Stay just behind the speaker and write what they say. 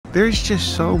there's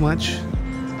just so much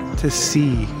to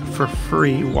see for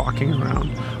free walking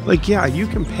around. Like, yeah, you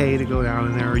can pay to go down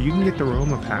in there, or you can get the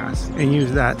Roma pass and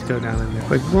use that to go down in there.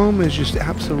 Like, Rome is just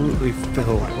absolutely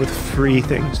filled with free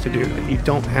things to do that you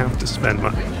don't have to spend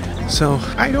money. So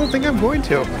I don't think I'm going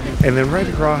to. And then right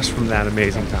across from that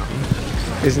amazing fountain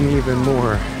is an even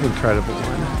more incredible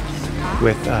one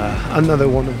with another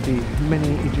one of the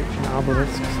many Egyptian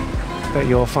obelisks that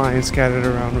you'll find scattered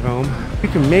around Rome. You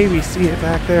can maybe see it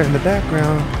back there in the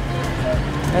background.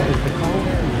 That is the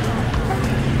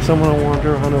Colosseum. Someone will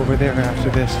wander on over there after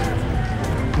this.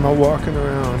 My walking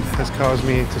around has caused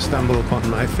me to stumble upon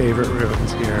my favorite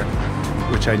ruins here,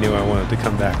 which I knew I wanted to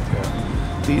come back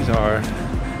to. These are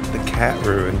the cat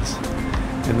ruins,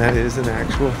 and that is an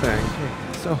actual thing.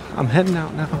 So I'm heading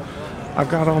out now. I've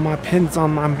got all my pins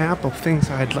on my map of things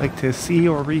I'd like to see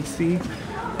or re-see,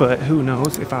 but who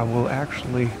knows if I will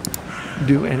actually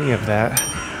do any of that,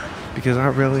 because I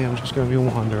really am just going to be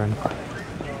wandering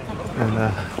and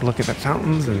looking at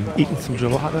fountains and eating some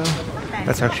gelato.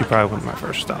 That's actually probably one of my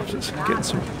first stops, is getting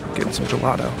some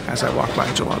gelato as I walk by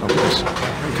a gelato place.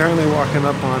 I'm currently walking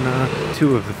up on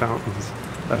two of the fountains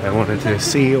that I wanted to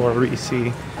see or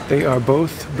re-see. They are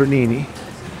both Bernini,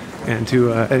 and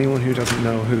to anyone who doesn't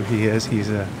know who he is, he's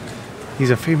a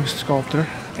famous sculptor,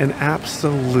 an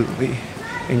absolutely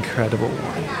incredible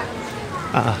one.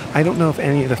 I don't know if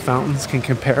any of the fountains can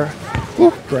compare.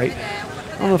 Ooh, right.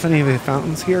 I don't know if any of the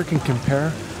fountains here can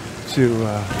compare to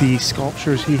the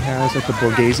sculptures he has at the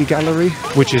Borghese Gallery,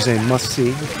 which is a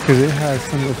must-see, because it has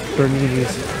some of Bernini's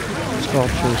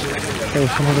sculptures. They are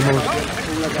some of the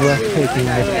most breathtaking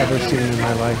I've ever seen in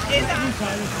my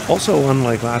life. Also,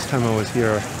 unlike last time I was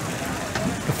here,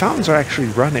 the fountains are actually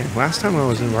running. Last time I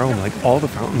was in Rome, like, all the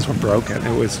fountains were broken.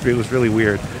 It was really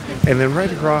weird. And then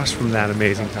right across from that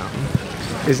amazing fountain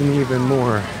is an even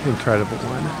more incredible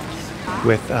one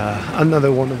with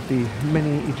another one of the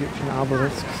many Egyptian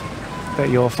obelisks that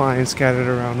you'll find scattered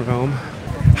around Rome.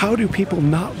 How do people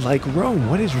not like Rome?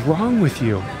 What is wrong with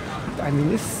you? I mean,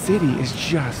 this city is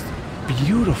just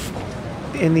beautiful.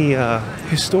 And the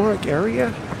historic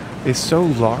area is so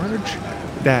large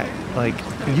that, like,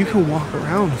 you can walk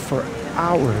around for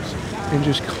hours and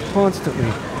just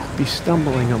constantly be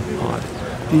stumbling upon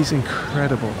these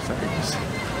incredible things.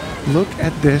 Look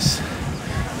at this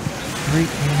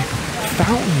freaking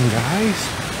fountain, guys.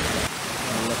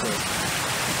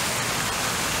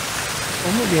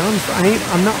 I'm gonna be honest,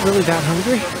 I'm not really that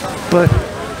hungry, but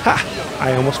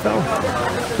I almost fell.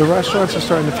 The restaurants are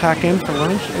starting to pack in for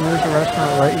lunch, and there's a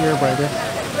restaurant right here by this.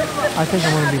 I think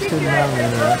I'm gonna be sitting down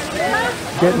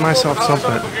and getting myself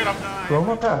something.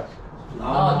 Roma pass?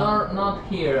 No, not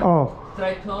here. Oh.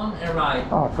 Straight on and right.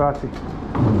 Oh, grazie.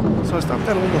 So I stopped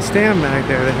at a little stand back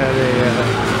there that had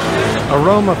a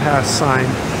Roma pass sign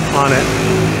on it.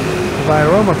 Buy a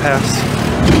Roma pass,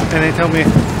 and they tell me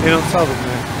they don't sell them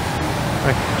there.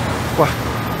 Like,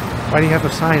 why do you have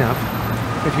a sign up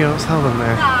if you don't sell them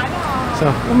there? So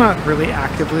I'm not really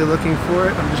actively looking for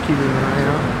it. I'm just keeping an eye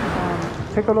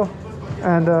out. Piccolo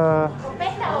and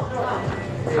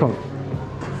cool.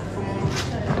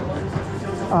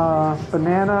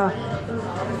 Banana.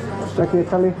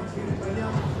 Stracciatella.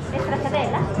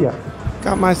 Yeah.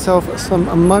 Got myself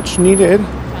some much needed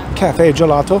cafe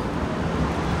gelato.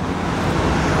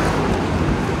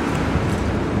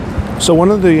 So one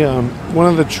of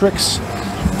the tricks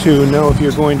to know if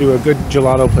you're going to a good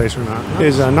gelato place or not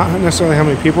is not necessarily how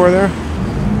many people are there,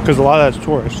 because a lot of that's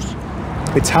tourists.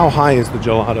 It's how high is the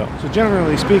gelato. So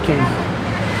generally speaking,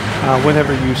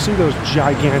 whenever you see those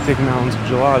gigantic mountains of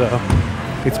gelato,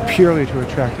 it's purely to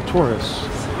attract the tourists,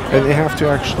 and they have to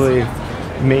actually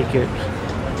make it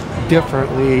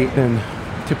differently than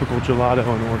typical gelato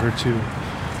in order to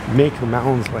make the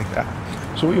mountains like that.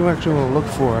 So what you actually want to look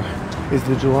for is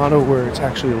the gelato where it's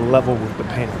actually level with the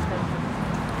pan.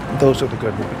 Those are the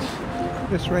good ones.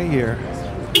 This right here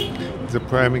is a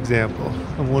prime example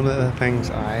of one of the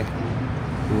things I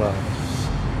love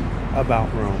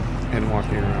about Rome and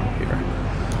walking around here.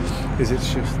 It's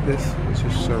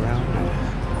just surrounded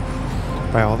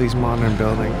by all these modern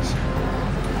buildings.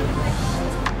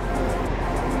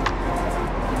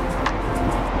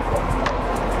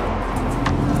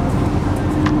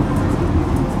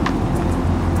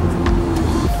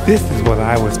 This is what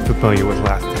I was familiar with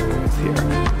last time I was here.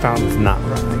 Fountains not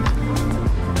running.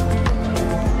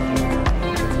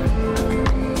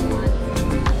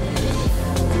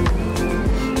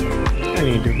 I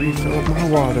need to refill my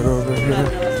water over here.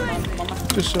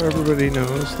 Just so everybody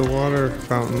knows, the water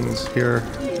fountains here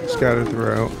scattered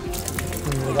throughout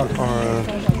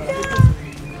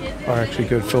are actually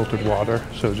good filtered water.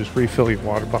 So just refill your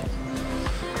water bottle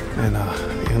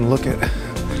and look at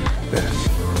this.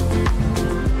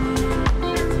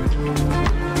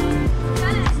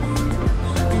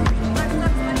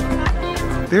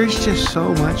 There's just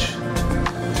so much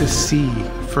to see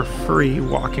for free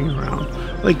walking around.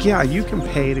 Like, yeah, you can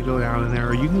pay to go down in there,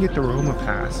 or you can get the Roma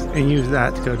pass and use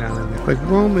that to go down in there. Like,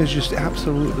 Rome is just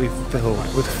absolutely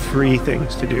filled with free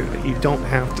things to do that you don't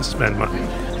have to spend money.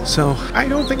 So I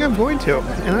don't think I'm going to,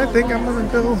 and I think I'm going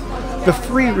to go the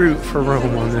free route for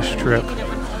Rome on this trip.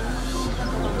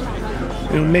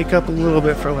 It'll make up a little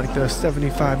bit for like the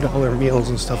 $75 meals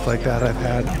and stuff like that I've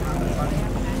had.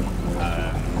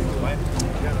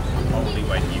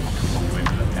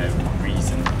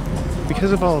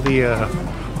 Because of all the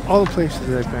places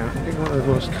that I've been, I think one of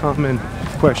the most common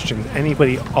questions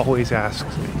anybody always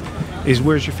asks me is,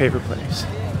 where's your favorite place?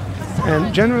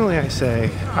 And generally I say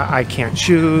I can't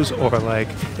choose, or like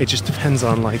it just depends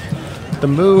on like the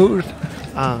mood.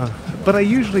 But I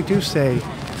usually do say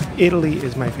Italy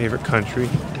is my favorite country,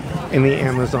 and the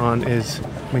Amazon is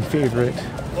my favorite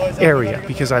area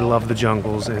because I love the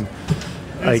jungles, and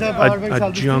like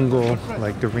a jungle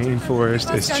like the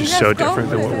rainforest is just so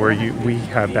different than what we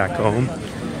have back home.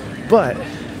 But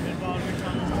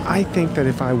I think that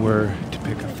if I were to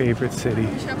pick a favorite city,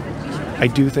 I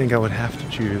do think I would have to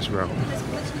choose Rome.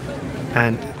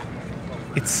 And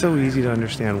it's so easy to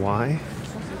understand why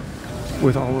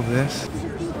with all of this.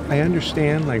 I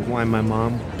understand like why my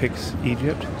mom picks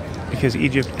Egypt, because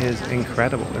Egypt is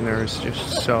incredible and there's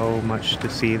just so much to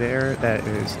see there that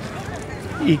is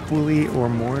equally or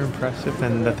more impressive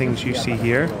than the things you see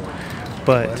here.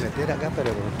 But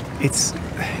it's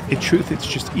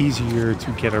just easier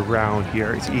to get around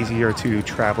here. It's easier to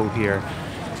travel here.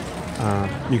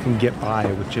 You can get by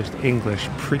with just English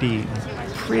pretty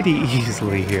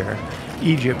easily here.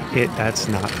 Egypt, that's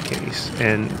not the case,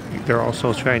 and they're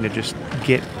also trying to just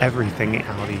get everything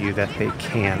out of you that they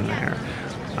can there.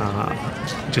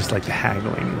 Just like the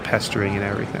haggling and pestering and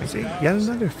everything. See, yet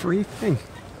another free thing.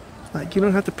 Like, you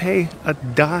don't have to pay a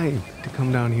dime to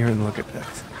come down here and look at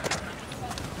this.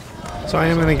 So I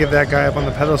am going to give that guy up on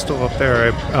the pedestal up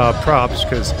there props,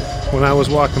 because when I was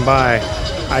walking by,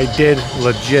 I did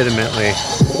legitimately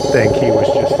think he was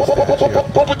just a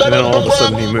statue. And then all of a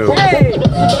sudden he moved. And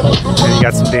you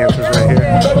got some dancers right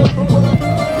here.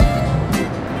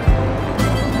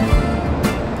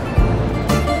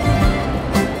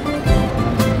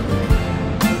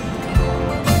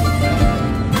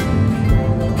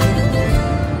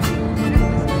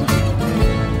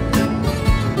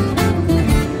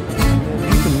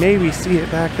 Maybe see it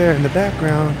back there in the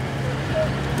background.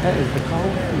 That is the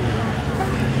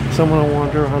Colosseum. Someone will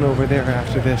wander on over there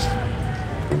after this.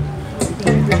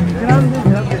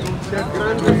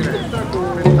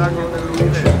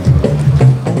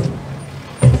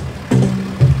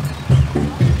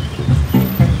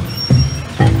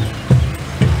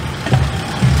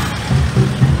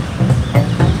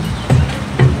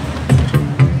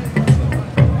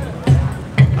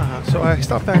 So I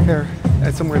stopped back there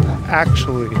at somewhere that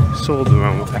actually sold the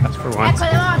Roma pass for once.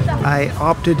 I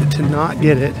opted to not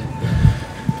get it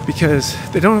because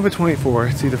they don't have a 24.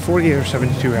 It's either 48 or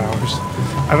 72 hours.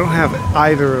 I don't have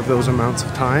either of those amounts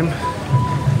of time,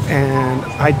 and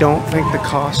I don't think the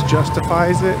cost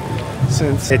justifies it,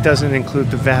 since it doesn't include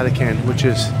the Vatican, which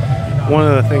is one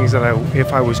of the things that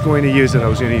if I was going to use it, I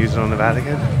was going to use it on the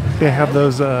Vatican. They have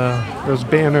those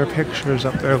banner pictures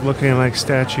up there looking like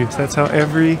statues. That's how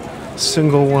every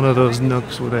single one of those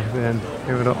nooks would have been.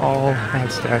 They would have all had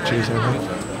statues in it.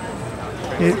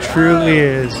 It truly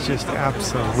is just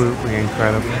absolutely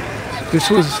incredible. This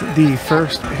was the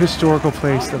first historical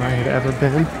place that I had ever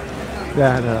been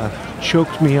that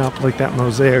choked me up like that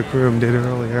mosaic room did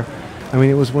earlier. I mean,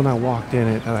 it was when I walked in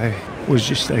it that I was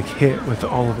just like hit with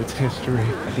all of its history.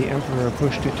 The emperor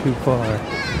pushed it too far.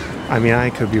 I mean, I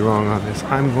could be wrong on this.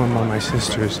 I'm going by my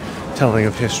sister's telling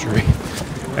of history.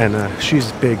 And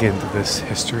she's big into this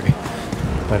history,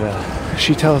 but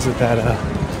she tells it that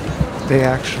they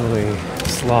actually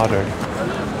slaughtered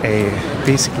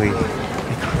basically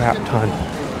a crap ton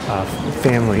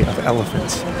family of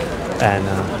elephants. And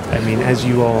I mean, as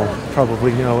you all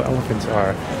probably know, elephants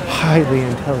are highly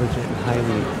intelligent and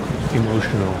highly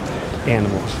emotional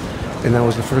animals, and that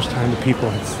was the first time the people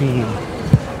had seen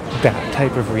that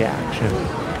type of reaction.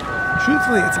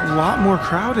 Truthfully, it's a lot more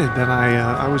crowded than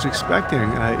I was expecting.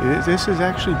 This is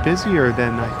actually busier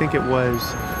than I think it was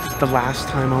the last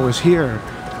time I was here.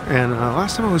 And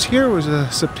last time I was here was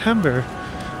September,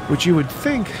 which you would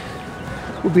think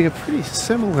would be a pretty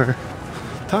similar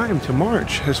time to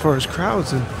March as far as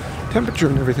crowds and temperature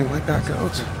and everything like that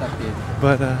goes.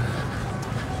 But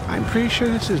I'm pretty sure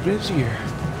this is busier.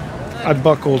 I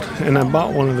buckled and I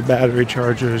bought one of the battery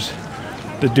chargers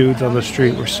the dudes on the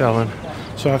street were selling.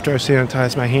 So after I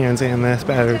sanitized my hands and this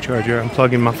battery charger, I'm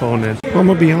plugging my phone in. Well, I'm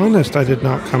gonna be honest, I did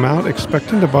not come out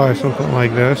expecting to buy something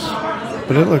like this,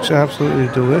 but it looks absolutely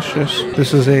delicious.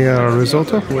 This is a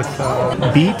risotto with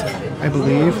beet, I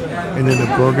believe, and then a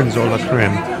gorgonzola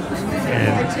creme.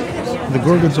 And the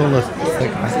gorgonzola,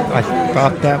 like, I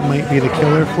thought that might be the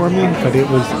killer for me, but it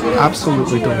was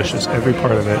absolutely delicious, every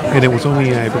part of it. And it was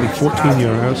only, I believe, 14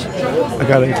 euros. I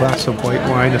got a glass of white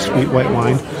wine, a sweet white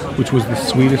wine, which was the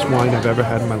sweetest wine I've ever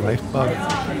had in my life.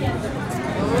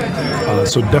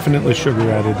 So definitely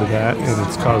sugar added to that, and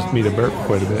it's caused me to burp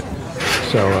quite a bit.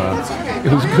 So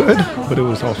it was good, but it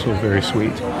was also very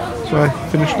sweet. So I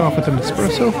finished off with an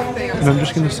espresso, and I'm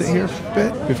just going to sit here for a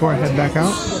bit before I head back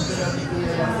out.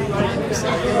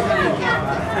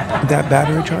 That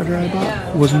battery charger I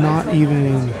bought was not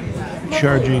even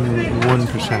charging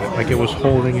 1%. Like, it was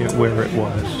holding it where it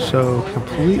was. So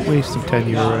complete waste of 10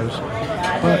 euros.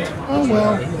 But, oh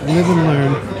well, live and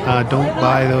learn. Don't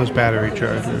buy those battery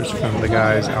chargers from the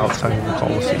guys outside of the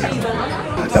Colosseum.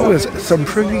 That was some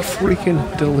pretty freaking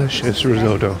delicious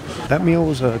risotto. That meal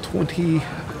was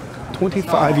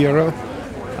 25 euro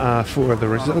for the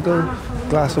risotto.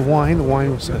 Glass of wine. The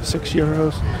wine was 6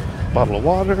 euros. Bottle of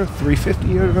water, 3.50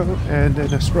 euro, and an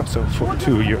espresso for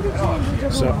 2 euro.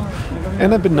 So,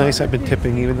 and I've been nice, I've been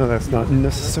tipping, even though that's not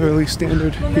necessarily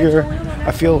standard here.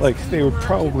 I feel like they would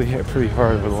probably hit pretty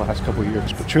hard over the last couple of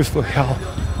years, but truthfully, how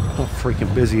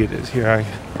freaking busy it is here, I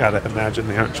gotta imagine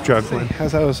they aren't struggling.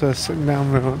 As I was sitting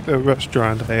down at the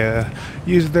restaurant, I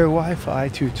used their Wi-Fi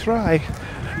to try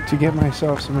to get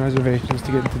myself some reservations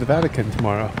to get into the Vatican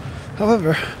tomorrow.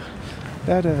 However,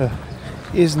 that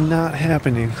is not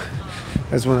happening.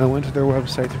 As when I went to their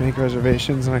website to make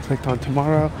reservations and I clicked on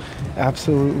tomorrow,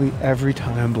 absolutely every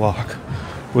time block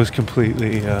was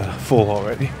completely full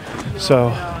already.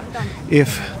 So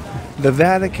if the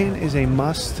Vatican is a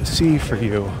must-see for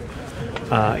you,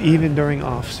 even during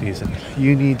off-season,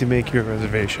 you need to make your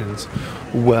reservations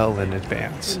well in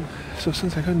advance. So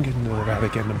since I couldn't get into the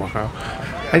Vatican tomorrow,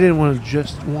 I didn't want to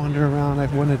just wander around. I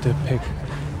wanted to pick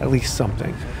at least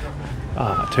something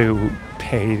to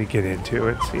pay to get into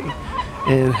and see.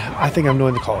 And I think I'm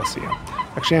doing the Colosseum.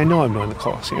 Actually, I know I'm doing the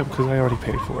Colosseum because I already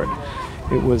paid for it.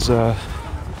 It was, I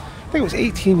think it was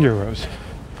 18 euros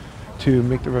to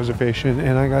make the reservation,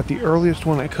 and I got the earliest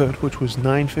one I could, which was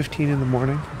 9:15 in the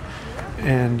morning.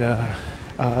 And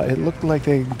it looked like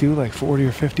they do like 40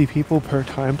 or 50 people per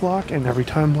time block, and every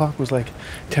time block was like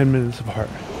 10 minutes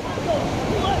apart.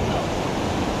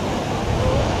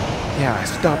 Yeah, I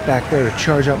stopped back there to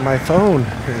charge up my phone,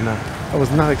 and I was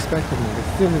not expecting it.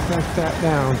 As soon as I sat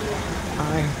down,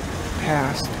 I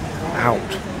passed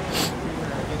out.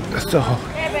 So,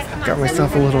 got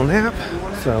myself a little nap,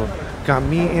 so got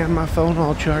me and my phone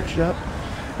all charged up,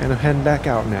 and I'm heading back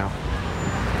out now.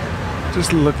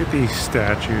 Just look at these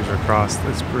statues across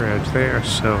this bridge. They are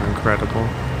so incredible.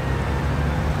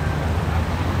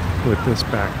 With this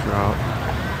backdrop.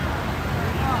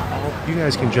 You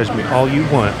guys can judge me all you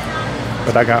want,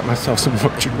 but I got myself some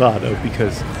more gelato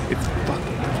because it's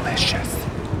fucking delicious.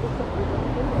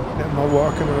 And my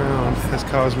walking around has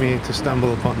caused me to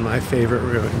stumble upon my favorite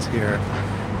ruins here,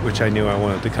 which I knew I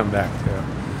wanted to come back to.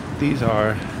 These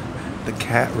are the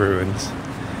cat ruins,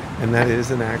 and that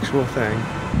is an actual thing.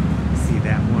 See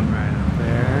that one right up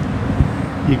there?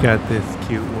 You got this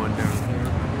cute one down here.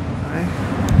 Right?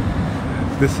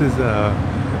 This is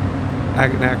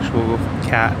an actual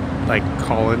cat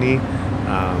colony.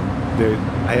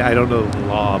 I don't know the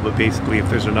law, but basically if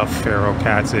there's enough feral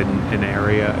cats in an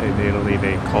area in Italy,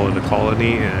 they call it a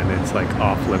colony, and it's like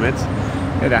off limits.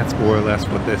 And that's more or less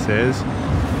what this is.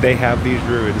 They have these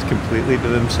ruins completely to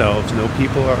themselves. No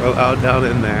people are allowed down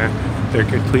in there. They're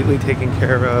completely taken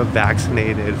care of,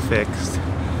 vaccinated, fixed,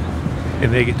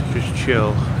 and they get to just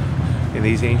chill in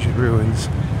these ancient ruins.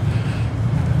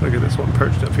 Look at this one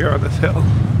perched up here on this hill.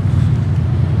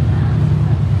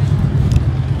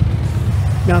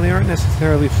 Now, they aren't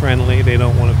necessarily friendly. They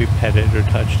don't want to be petted or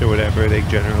touched or whatever. They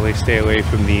generally stay away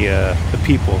from the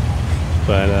people.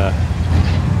 But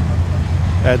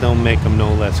that don't make them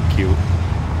no less cute.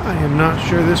 I am not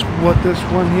sure what this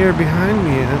one here behind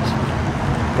me is,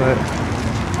 but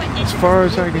as far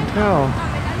as I can tell,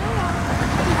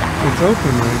 it's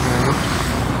open right now.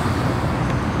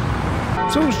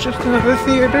 So it's just another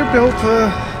theater built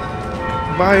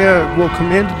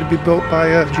commanded to be built by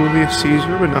Julius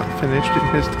Caesar, but not finished in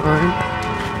his time.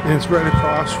 And it's right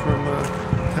across from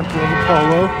Temple of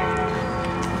Apollo.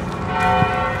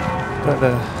 But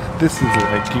this is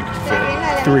like, you could fit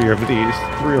 3 or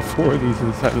 4 of these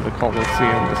inside of the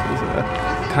Colosseum. This is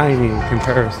tiny in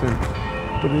comparison,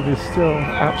 but it is still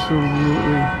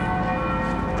absolutely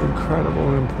incredible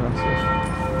and impressive.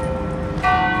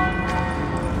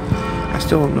 I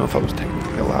still don't know if I was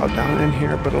technically allowed down in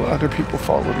here, but other people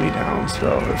followed me down,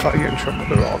 so if I get in trouble,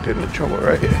 they're all getting in trouble,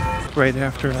 right? Right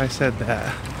after I said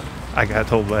that, I got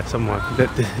told by someone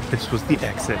that this was the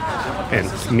exit, and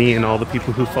me and all the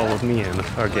people who followed me in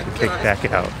are getting kicked back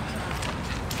out.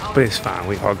 But it's fine,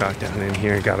 we all got down in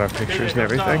here and got our pictures and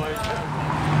everything.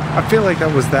 I feel like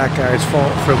that was that guy's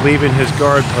fault for leaving his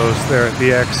guard post there at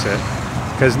the exit,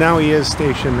 because now he is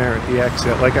stationed there at the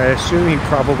exit. Like, I assume he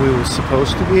probably was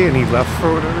supposed to be and he left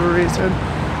for whatever reason.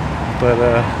 But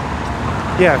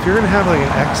yeah, if you're gonna have like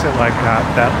an exit like that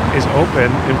that is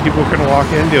open and people can walk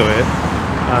into it,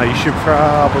 you should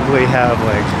probably have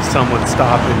like someone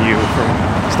stopping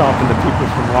the people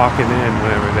from walking in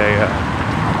whenever they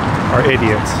are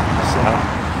idiots. So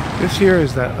this here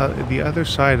is that the other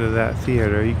side of that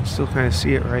theater. You can still kind of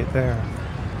see it right there.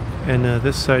 And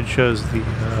this side shows the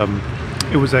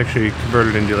it was actually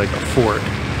converted into like a fort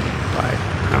by,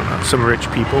 I don't know, some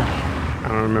rich people. I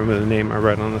don't remember the name I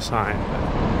read on the sign.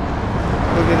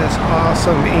 But look at this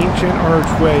awesome ancient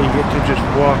archway you get to just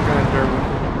walk under.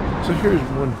 So here's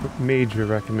one major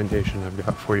recommendation I've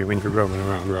got for you when you're roaming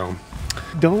around Rome.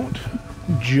 Don't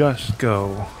just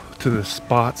go to the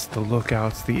spots, the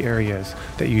lookouts, the areas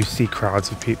that you see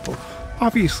crowds of people.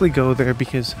 Obviously go there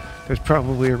because there's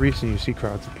probably a reason you see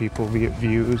crowds of people, be it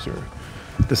views or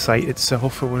the site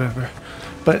itself or whatever.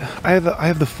 But I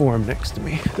have the forum next to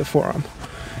me, the forum,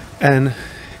 and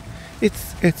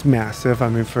it's massive. I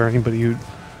mean, for anybody who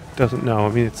doesn't know,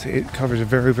 I mean, it covers a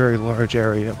very, very large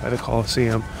area by the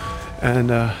Colosseum,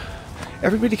 and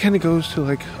everybody kind of goes to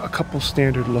like a couple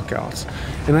standard lookouts,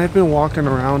 and I've been walking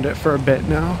around it for a bit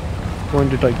now, going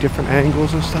to like different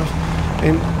angles and stuff,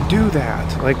 and do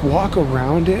that, like walk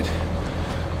around it,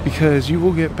 because you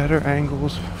will get better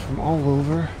angles from all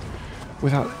over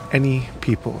without any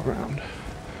people around.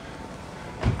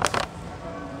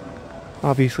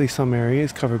 Obviously some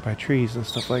areas covered by trees and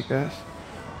stuff like that,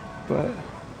 but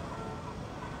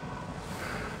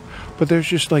there's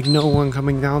just like no one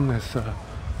coming down this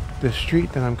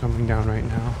street that I'm coming down right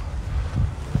now.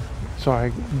 So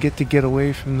I get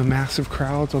away from the massive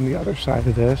crowds on the other side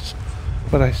of this,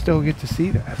 but I still get to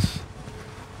see this.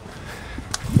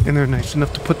 And they're nice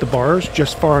enough to put the bars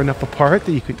just far enough apart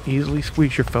that you can easily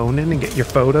squeeze your phone in and get your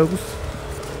photos.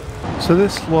 So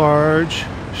this large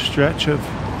stretch of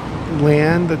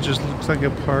land that just looks like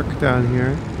a park down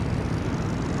here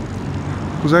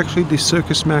was actually the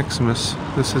Circus Maximus.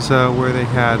 This is where they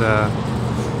had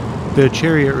the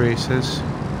chariot races,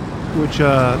 which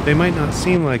they might not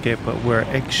seem like it, but were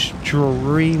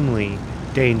extremely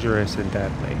dangerous and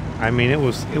deadly. I mean, it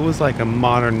was like a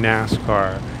modern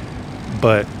NASCAR,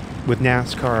 but with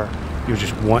NASCAR, you're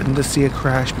just wanting to see a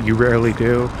crash, but you rarely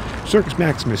do. Circus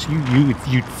Maximus,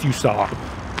 you saw them.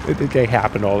 They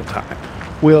happen all the time.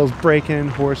 Wheels breaking,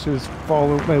 horses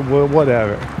falling,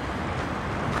 whatever.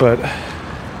 But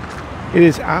it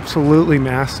is absolutely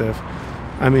massive.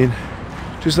 I mean,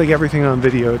 just like everything on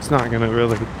video, it's not going to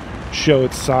really show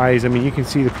its size. I mean, you can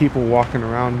see the people walking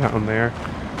around down there.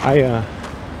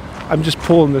 I'm just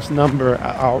pulling this number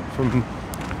out from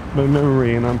my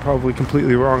memory, and I'm probably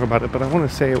completely wrong about it, but I want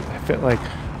to say it fit like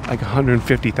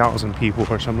 150,000 people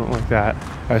or something like that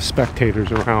as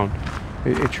spectators around.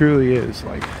 It truly is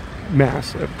like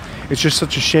massive. It's just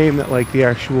such a shame that like the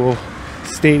actual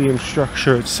stadium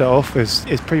structure itself is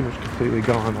pretty much completely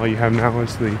gone. All you have now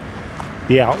is the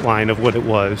outline of what it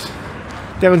was.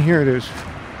 Down here there's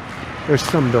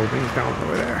some buildings down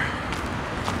over there,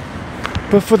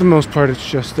 but for the most part it's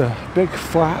just a big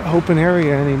flat open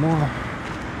area anymore.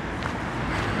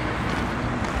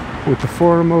 With the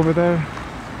forum over there,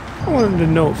 I wanted to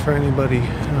note for anybody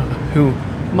who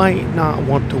might not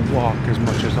want to walk as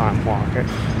much as I'm walking,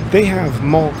 they have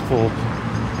multiple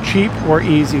cheap or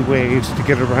easy ways to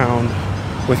get around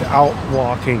without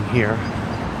walking here.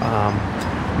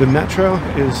 The metro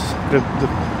is, the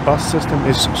bus system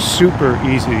is super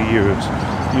easy to use.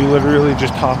 You literally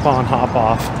just hop on, hop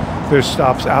off. There's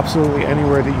stops absolutely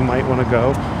anywhere that you might want to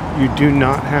go. You do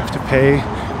not have to pay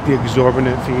the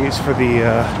exorbitant fees for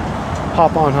the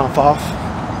hop on, hop off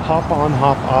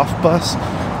bus,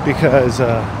 because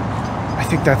I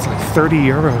think that's like 30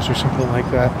 euros or something like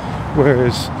that,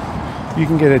 whereas you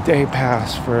can get a day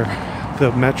pass for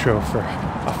the metro for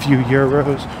a few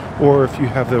euros, or if you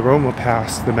have the Roma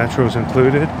pass, the metro's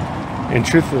included. And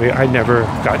truthfully, I never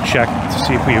got checked to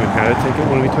see if we even had a ticket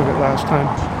when we took it last time.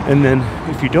 And then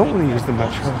if you don't want to use the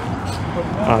metro,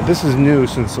 this is new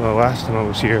since the last time I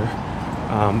was here,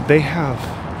 they have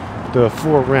the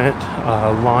for rent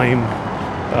Lime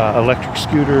electric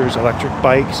scooters, electric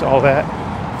bikes, all that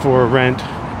for rent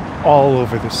all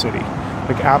over the city,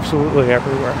 like absolutely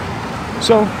everywhere.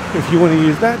 So if you want to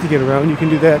use that to get around, you can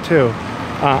do that too.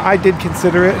 I did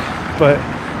consider it, but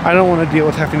I don't want to deal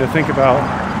with having to think about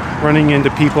running into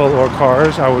people or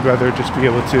cars. I would rather just be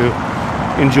able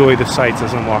to enjoy the sights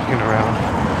as I'm walking around.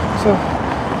 So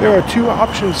there are two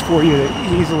options for you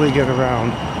to easily get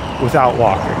around without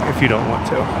walking if you don't want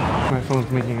to. My phone's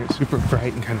making it super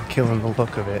bright and kind of killing the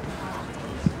look of it.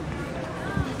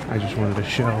 I just wanted to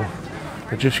show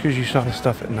that just because you saw the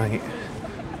stuff at night,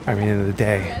 I mean in the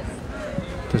day,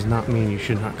 does not mean you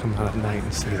should not come out at night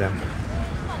and see them.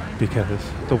 Because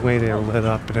the way they are lit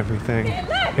up and everything,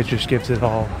 it just gives it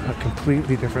all a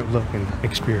completely different look and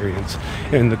experience.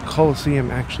 And the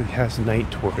Colosseum actually has night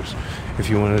tours if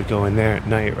you wanted to go in there at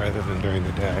night rather than during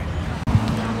the day.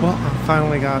 Well, I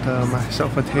finally got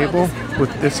myself a table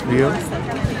with this view.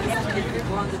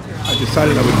 I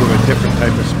decided I would give a different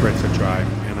type of spritz a try,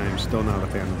 and I am still not a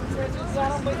fan of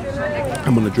them.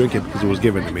 I'm going to drink it because it was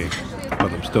given to me,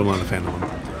 but I'm still not a fan of them.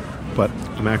 But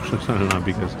I'm actually signing on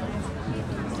because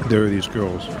there are these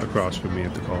girls across from me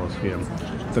at the Colosseum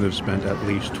that have spent at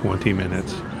least 20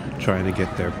 minutes trying to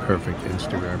get their perfect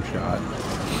Instagram shot.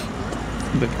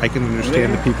 But I can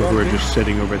understand the people who are just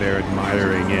sitting over there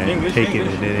admiring it and taking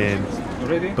it in.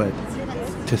 But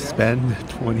to spend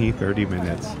 20-30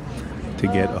 minutes to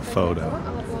get a photo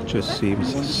just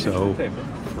seems so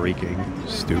freaking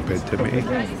stupid to me.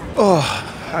 Oh,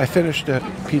 I finished that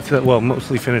pizza, well,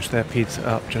 mostly finished that pizza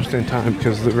up just in time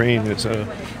because the rain is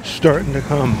starting to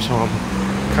come, so I'm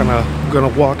kind of gonna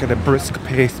walk at a brisk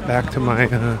pace back to my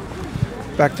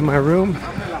room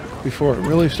before it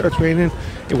really starts raining.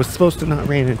 It was supposed to not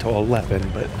rain until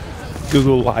 11, but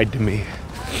Google lied to me.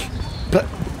 But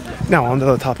now on to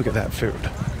the topic of that food.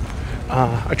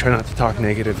 I try not to talk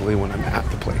negatively when I'm at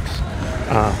the place.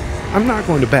 I'm not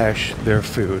going to bash their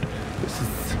food. This is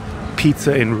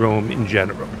pizza in Rome in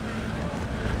general.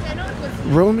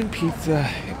 Roman pizza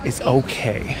is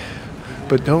okay,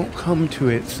 but don't come to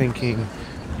it thinking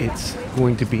it's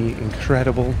going to be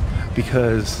incredible,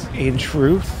 because in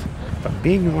truth, if I'm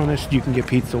being honest, you can get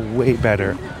pizza way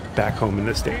better back home in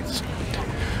the States.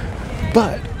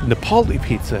 But Napoli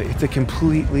pizza, it's a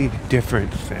completely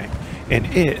different thing, and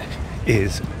it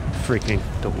is freaking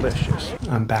delicious.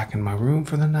 I'm back in my room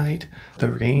for the night.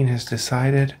 The rain has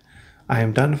decided I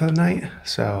am done for the night,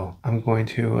 so I'm going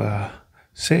to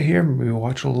sit here, maybe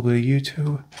watch a little bit of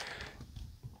YouTube,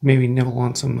 maybe nibble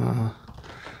on some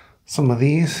of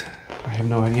these. I have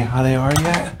no idea how they are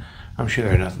yet. I'm sure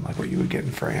they're nothing like what you would get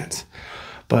in France.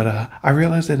 But I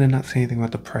realized I did not say anything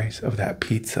about the price of that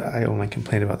pizza. I only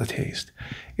complained about the taste.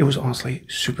 It was honestly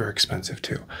super expensive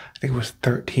too. I think it was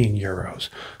 13 euros.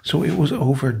 So it was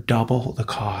over double the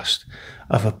cost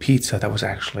of a pizza that was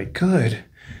actually good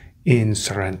in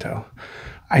Sorrento.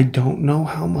 I don't know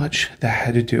how much that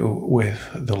had to do with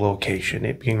the location,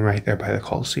 it being right there by the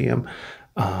Colosseum.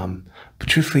 But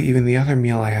truthfully, even the other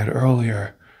meal I had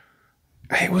earlier,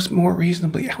 it was more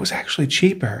reasonably, it was actually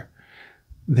cheaper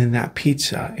than that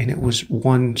pizza, and it was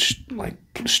one like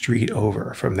street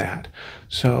over from that.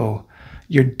 So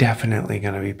you're definitely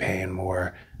going to be paying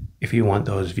more if you want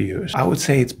those views. I would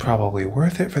say it's probably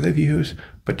worth it for the views,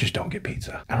 but just don't get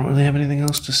pizza. I don't really have anything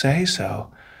else to say,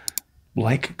 so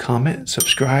like, comment,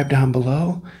 subscribe down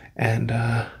below, and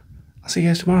I'll see you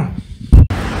guys tomorrow.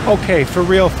 Okay, for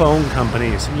real phone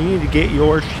companies, you need to get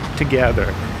your shit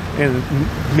together and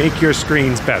make your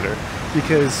screens better,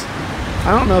 because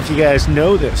I don't know if you guys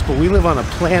know this, but we live on a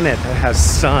planet that has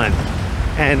sun,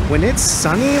 and when it's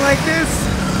sunny like this,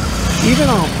 even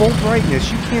on full brightness,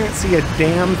 you can't see a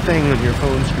damn thing on your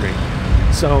phone screen.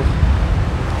 So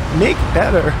make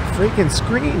better freaking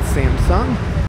screens, Samsung.